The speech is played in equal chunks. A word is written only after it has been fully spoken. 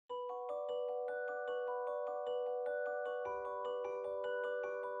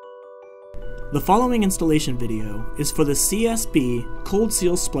The following installation video is for the CSB Cold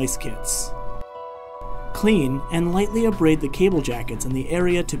Seal Splice Kits. Clean and lightly abrade the cable jackets in the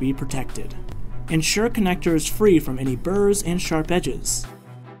area to be protected. Ensure connector is free from any burrs and sharp edges.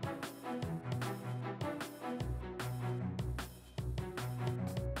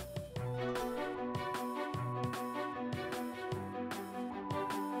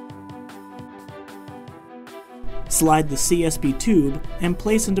 Slide the CSB tube and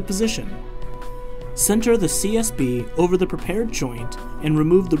place into position. Center the CSB over the prepared joint and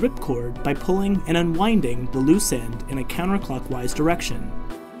remove the ripcord by pulling and unwinding the loose end in a counterclockwise direction.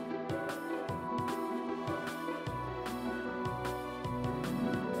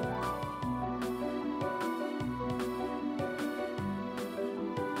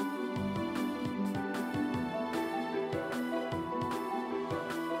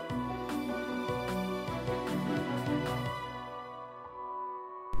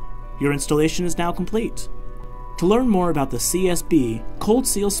 Your installation is now complete. To learn more about the CSB Cold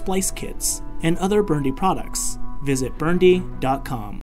Seal Splice Kits and other Burndy products, visit burndy.com.